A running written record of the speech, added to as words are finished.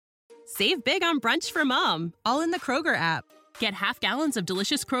Save big on brunch for mom, all in the Kroger app. Get half gallons of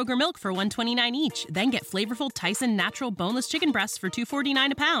delicious Kroger milk for $1.29 each. Then get flavorful Tyson natural boneless chicken breasts for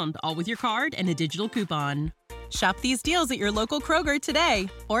 $2.49 a pound, all with your card and a digital coupon. Shop these deals at your local Kroger today,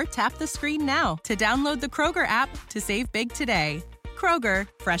 or tap the screen now to download the Kroger app to save big today. Kroger,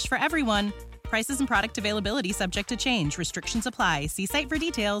 fresh for everyone. Prices and product availability subject to change. Restrictions apply. See site for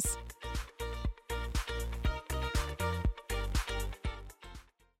details.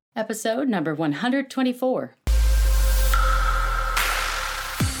 Episode number 124.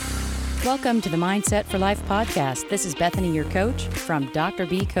 Welcome to the Mindset for Life podcast. This is Bethany, your coach from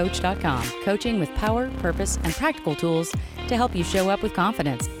drbcoach.com, coaching with power, purpose, and practical tools to help you show up with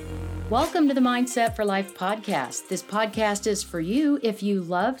confidence. Welcome to the Mindset for Life podcast. This podcast is for you if you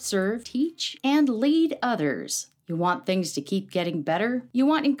love, serve, teach, and lead others. You want things to keep getting better? You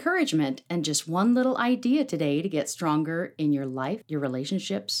want encouragement and just one little idea today to get stronger in your life, your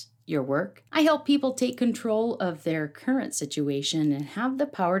relationships, your work? I help people take control of their current situation and have the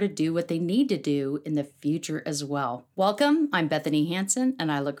power to do what they need to do in the future as well. Welcome, I'm Bethany Hansen, and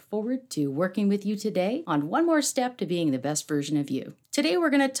I look forward to working with you today on one more step to being the best version of you. Today we're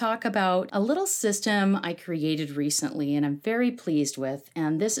going to talk about a little system I created recently and I'm very pleased with.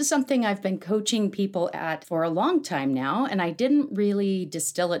 And this is something I've been coaching people at for a long time now, and I didn't really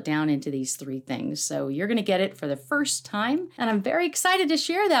distill it down into these three things. So you're going to get it for the first time, and I'm very excited to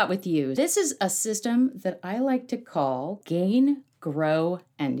share that with you. This is a system that I like to call gain, grow,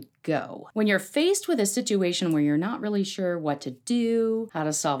 and go. When you're faced with a situation where you're not really sure what to do, how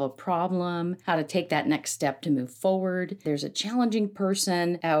to solve a problem, how to take that next step to move forward, there's a challenging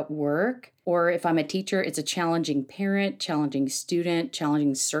person at work, or if I'm a teacher, it's a challenging parent, challenging student,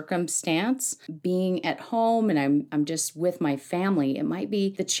 challenging circumstance. Being at home and I'm just with my family, it might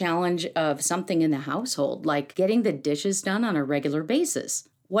be the challenge of something in the household, like getting the dishes done on a regular basis.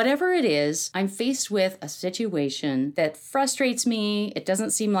 Whatever it is, I'm faced with a situation that frustrates me. It doesn't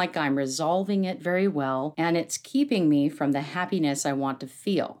seem like I'm resolving it very well, and it's keeping me from the happiness I want to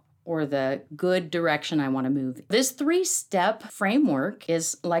feel or the good direction I want to move. This 3-step framework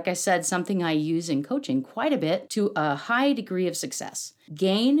is, like I said, something I use in coaching quite a bit to a high degree of success.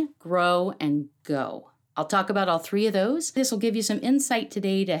 Gain, grow, and go. I'll talk about all 3 of those. This will give you some insight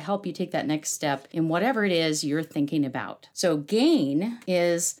today to help you take that next step in whatever it is you're thinking about. So gain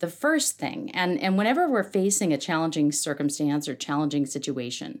is the first thing. And whenever we're facing a challenging circumstance or challenging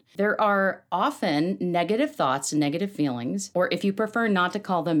situation, there are often negative thoughts and negative feelings, or if you prefer not to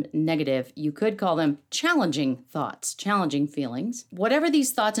call them negative, you could call them challenging thoughts, challenging feelings. Whatever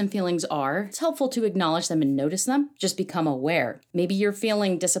these thoughts and feelings are, it's helpful to acknowledge them and notice them. Just become aware. Maybe you're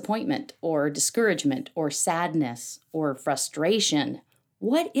feeling disappointment or discouragement or sadness or frustration.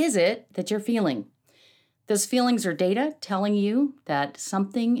 What is it that you're feeling? Those feelings are data telling you that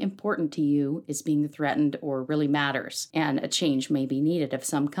something important to you is being threatened or really matters, and a change may be needed of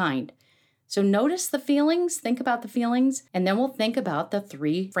some kind. So notice the feelings, think about the feelings, and then we'll think about the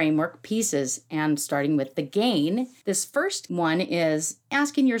 3 framework pieces. And starting with the gain, this first one is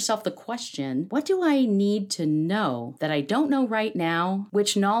asking yourself the question, what do I need to know that I don't know right now?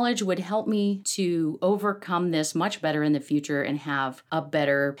 Which knowledge would help me to overcome this much better in the future and have a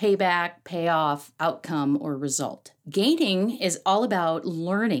better payback, payoff, outcome, or result? Gaining is all about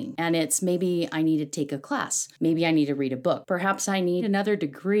learning, and it's maybe I need to take a class. Maybe I need to read a book. Perhaps I need another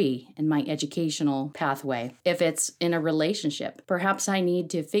degree in my educational pathway. If it's in a relationship, perhaps I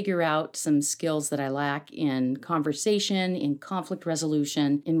need to figure out some skills that I lack in conversation, in conflict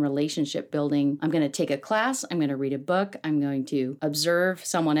resolution, in relationship building. I'm going to take a class. I'm going to read a book. I'm going to observe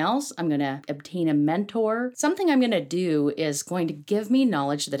someone else. I'm going to obtain a mentor. Something I'm going to do is going to give me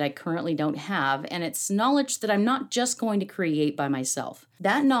knowledge that I currently don't have, and it's knowledge that I'm not just going to create by myself.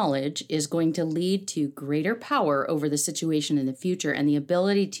 That knowledge is going to lead to greater power over the situation in the future and the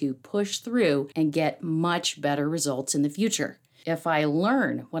ability to push through and get much better results in the future. If I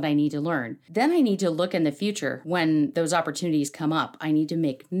learn what I need to learn, then I need to look in the future when those opportunities come up. I need to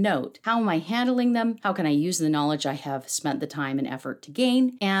make note. How am I handling them? How can I use the knowledge I have spent the time and effort to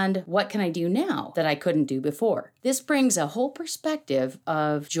gain? And what can I do now that I couldn't do before? This brings a whole perspective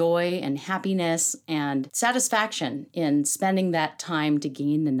of joy and happiness and satisfaction in spending that time to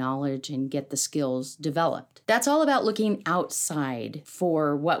gain the knowledge and get the skills developed. That's all about looking outside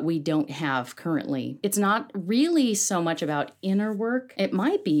for what we don't have currently. It's not really so much about inner work? It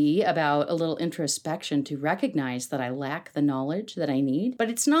might be about a little introspection to recognize that I lack the knowledge that I need, but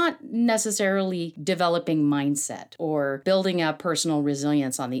it's not necessarily developing mindset or building up personal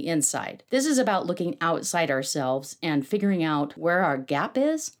resilience on the inside. This is about looking outside ourselves and figuring out where our gap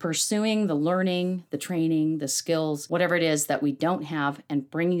is, pursuing the learning, the training, the skills, whatever it is that we don't have, and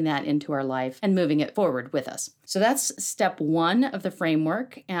bringing that into our life and moving it forward with us. So that's step one of the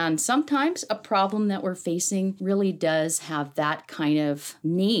framework. And sometimes a problem that we're facing really does have that kind of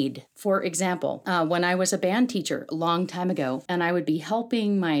need. For example, when I was a band teacher a long time ago, and I would be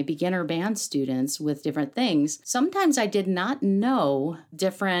helping my beginner band students with different things, sometimes I did not know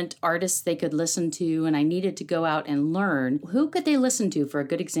different artists they could listen to, and I needed to go out and learn who could they listen to for a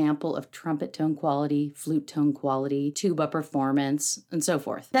good example of trumpet tone quality, flute tone quality, tuba performance, and so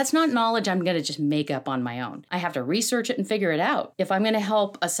forth. That's not knowledge I'm going to just make up on my own. I have to research it and figure it out. If I'm going to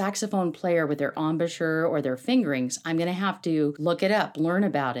help a saxophone player with their embouchure or their fingerings, I'm going to have to look it up, learn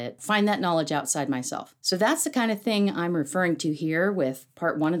about it, find that knowledge outside myself. So that's the kind of thing I'm referring to here with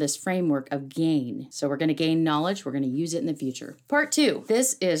part one of this framework of gain. So we're going to gain knowledge. We're going to use it in the future. Part two,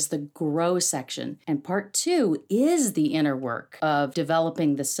 this is the grow section. And part two is the inner work of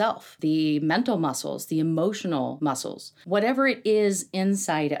developing the self, the mental muscles, the emotional muscles, whatever it is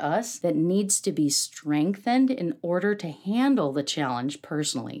inside us that needs to be strengthened in order to handle the challenge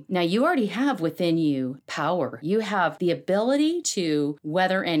personally. Now, you already have within you power. You have the ability to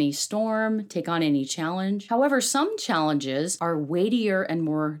weather any storm, take on any challenge. However, some challenges are weightier and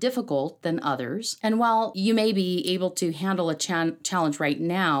more difficult than others. And while you may be able to handle a challenge right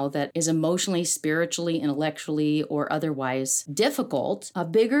now that is emotionally, spiritually, intellectually, or otherwise difficult, a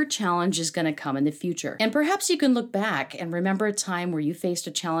bigger challenge is going to come in the future. And perhaps you can look back and remember a time where you faced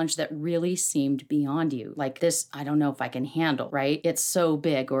a challenge that really seemed beyond you. Like this, I don't know if I can handle, right? It's so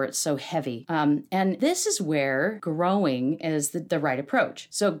big or it's so heavy. And this is where growing is the right approach.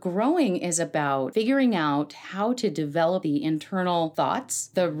 So growing is about figuring out how to develop the internal thoughts,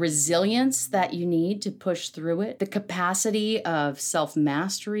 the resilience that you need to push through it, the capacity of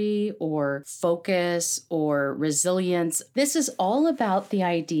self-mastery or focus or resilience. This is all about the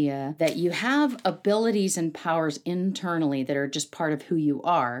idea that you have abilities and powers internally that are just part of who you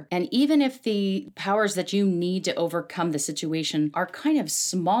are. And even if the powers that you need to overcome the situation are kind of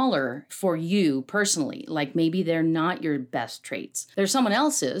smaller for you personally, like maybe they're not your best traits. They're someone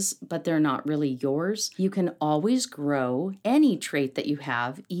else's, but they're not really yours. You can always grow any trait that you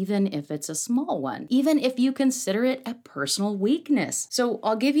have, even if it's a small one, even if you consider it a personal weakness. So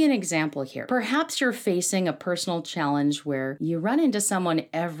I'll give you an example here. Perhaps you're facing a personal challenge where you run into someone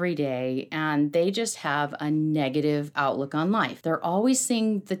every day and they just have a negative outlook on life. They're always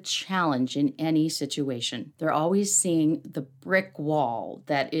seeing the challenge in any situation. They're always seeing the brick wall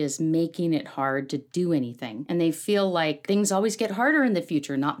that is making it hard to do anything. And they feel like things always get harder in the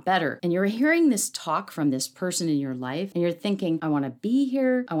future, not better. And you're hearing this talk from this person in your life, and you're thinking, I want to be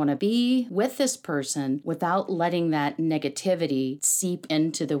here. I want to be with this person without letting that negativity seep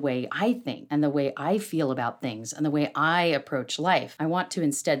into the way I think and the way I feel about things and the way I approach life. I want to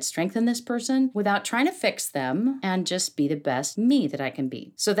instead strengthen this person without trying to fix them and just be the best me that I can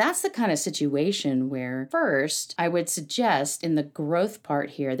be. So that's the kind of situation where first I would suggest in the growth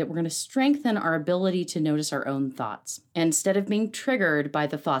part here that we're going to strengthen our ability to notice our own thoughts instead of being triggered by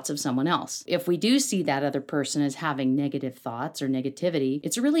the thoughts of someone else. If we do see that other person as having negative thoughts or negativity,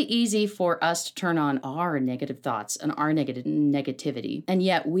 it's really easy for us to turn on our negative thoughts and our negativity. And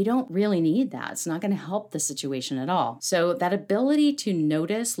yet we don't really need that. It's not going to help the situation at all. So that ability to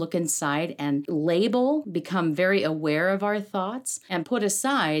notice, look inside, and label, become very aware of our thoughts, and put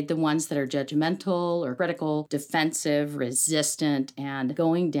aside the ones that are judgmental or critical, defensive, resistant, and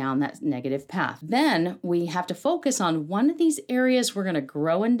going down that negative path. Then we have to focus on one of these areas we're going to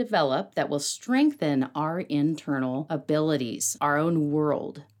grow and develop that will strengthen our internal abilities, our own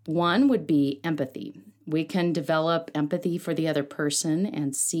world. One would be empathy. We can develop empathy for the other person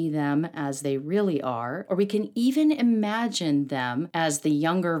and see them as they really are, or we can even imagine them as the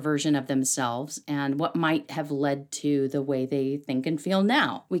younger version of themselves and what might have led to the way they think and feel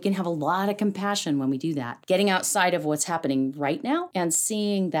now. We can have a lot of compassion when we do that. Getting outside of what's happening right now and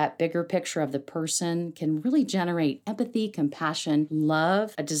seeing that bigger picture of the person can really generate empathy, compassion,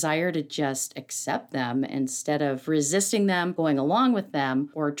 love, a desire to just accept them instead of resisting them, going along with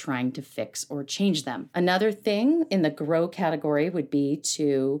them, or trying to fix or change them. Another thing in the grow category would be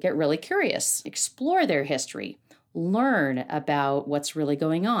to get really curious, explore their history. learn about what's really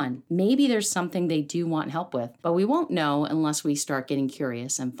going on. Maybe there's something they do want help with, but we won't know unless we start getting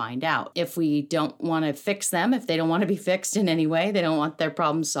curious and find out. If we don't want to fix them, if they don't want to be fixed in any way, they don't want their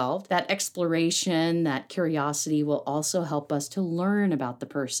problem solved, that exploration, that curiosity will also help us to learn about the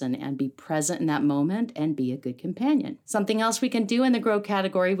person and be present in that moment and be a good companion. Something else we can do in the grow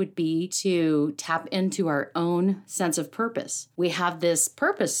category would be to tap into our own sense of purpose. We have this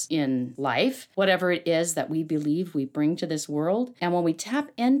purpose in life, whatever it is that we believe we bring to this world. And when we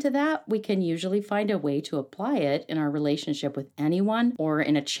tap into that, we can usually find a way to apply it in our relationship with anyone or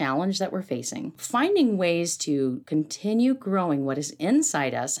in a challenge that we're facing. Finding ways to continue growing what is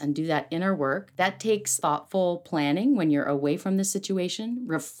inside us and do that inner work, that takes thoughtful planning when you're away from the situation,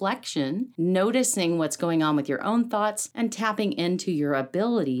 reflection, noticing what's going on with your own thoughts, and tapping into your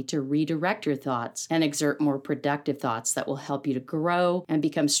ability to redirect your thoughts and exert more productive thoughts that will help you to grow and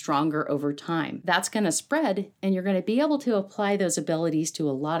become stronger over time. That's going to spread, and you're going to be able to apply those abilities to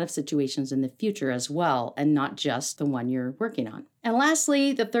a lot of situations in the future as well, and not just the one you're working on. And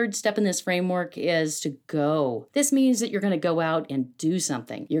lastly, the third step in this framework is to go. This means that you're going to go out and do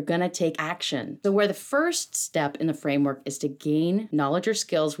something. You're going to take action. So where the first step in the framework is to gain knowledge or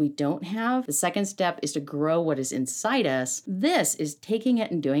skills we don't have, the second step is to grow what is inside us. This is taking it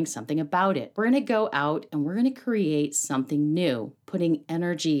and doing something about it. We're going to go out and we're going to create something new, putting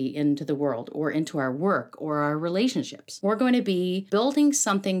energy into the world or into our work or our relationships. We're going to be building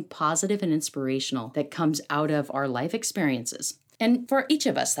something positive and inspirational that comes out of our life experiences. And for each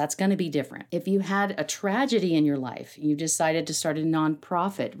of us, that's going to be different. If you had a tragedy in your life, you decided to start a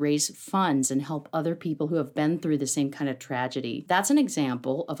nonprofit, raise funds, and help other people who have been through the same kind of tragedy, that's an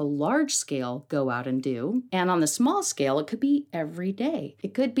example of a large scale go out and do. And on the small scale, it could be every day.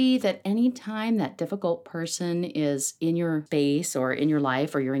 It could be that any time that difficult person is in your space or in your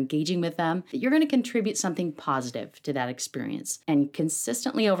life or you're engaging with them, that you're going to contribute something positive to that experience. And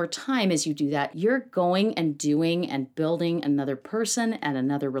consistently over time, as you do that, you're going and doing and building another person and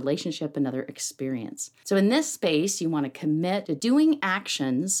another relationship, another experience. So in this space, you want to commit to doing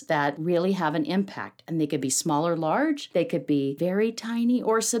actions that really have an impact. And they could be small or large, they could be very tiny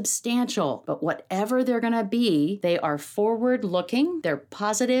or substantial, but whatever they're going to be, they are forward-looking, they're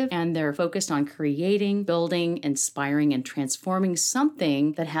positive, and they're focused on creating, building, inspiring, and transforming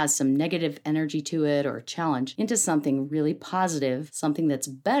something that has some negative energy to it or challenge into something really positive, something that's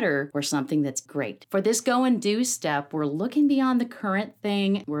better, or something that's great. For this go and do step, we're looking beyond the current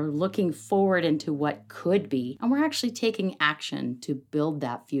thing. We're looking forward into what could be, and we're actually taking action to build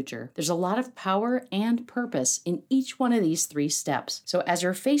that future. There's a lot of power and purpose in each one of these three steps. So as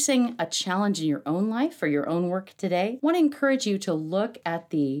you're facing a challenge in your own life or your own work today, I want to encourage you to look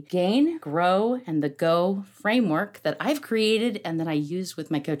at the gain, grow, and the go framework that I've created and that I use with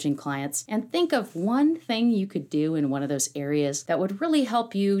my coaching clients, and think of one thing you could do in one of those areas that would really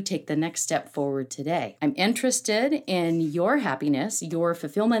help you take the next step forward today. I'm interested in your happiness, your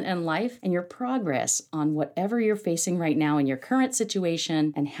fulfillment in life, and your progress on whatever you're facing right now in your current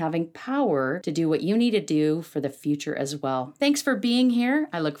situation, and having power to do what you need to do for the future as well. Thanks for being here.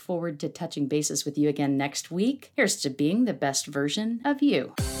 I look forward to touching bases with you again next week. Here's to being the best version of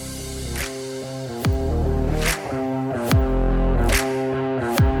you.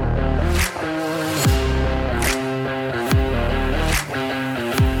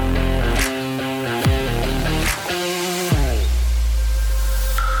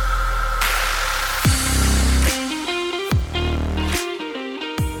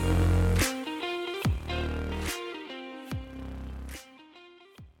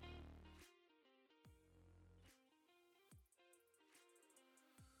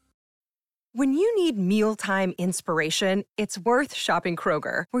 When you need mealtime inspiration, it's worth shopping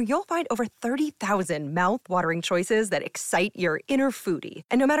Kroger, where you'll find over 30,000 mouth-watering choices that excite your inner foodie.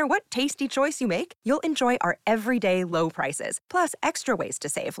 And no matter what tasty choice you make, you'll enjoy our everyday low prices, plus extra ways to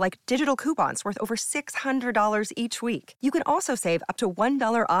save, like digital coupons worth over $600 each week. You can also save up to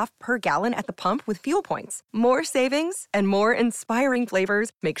 $1 off per gallon at the pump with fuel points. More savings and more inspiring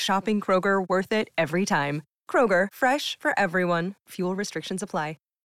flavors make shopping Kroger worth it every time. Kroger, fresh for everyone. Fuel restrictions apply.